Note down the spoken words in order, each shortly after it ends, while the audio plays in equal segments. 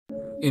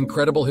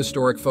Incredible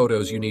historic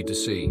photos you need to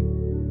see.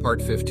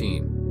 Part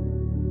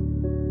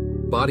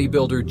 15.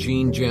 Bodybuilder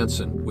Gene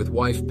Jansen with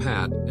wife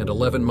Pat and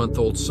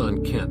 11-month-old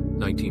son Kent,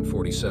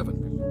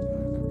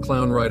 1947.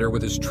 Clown rider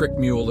with his trick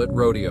mule at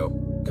rodeo,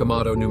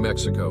 Camado, New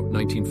Mexico,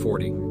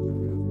 1940.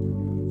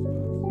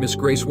 Miss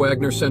Grace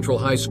Wagner Central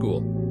High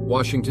School,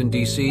 Washington,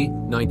 D.C.,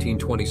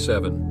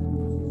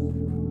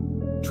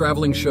 1927.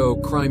 Traveling show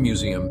Crime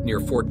Museum near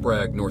Fort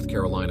Bragg, North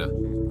Carolina,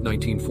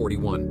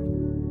 1941.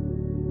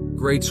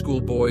 Grade school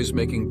boys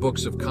making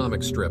books of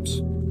comic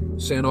strips,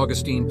 San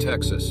Augustine,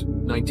 Texas,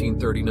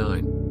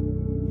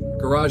 1939.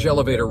 Garage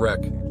elevator wreck,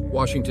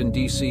 Washington,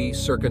 D.C.,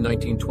 circa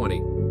 1920.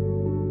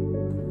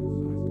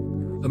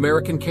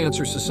 American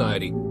Cancer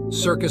Society,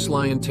 circus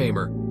lion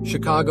tamer,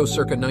 Chicago,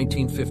 circa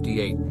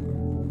 1958.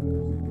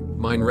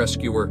 Mine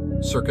rescuer,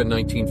 circa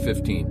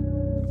 1915.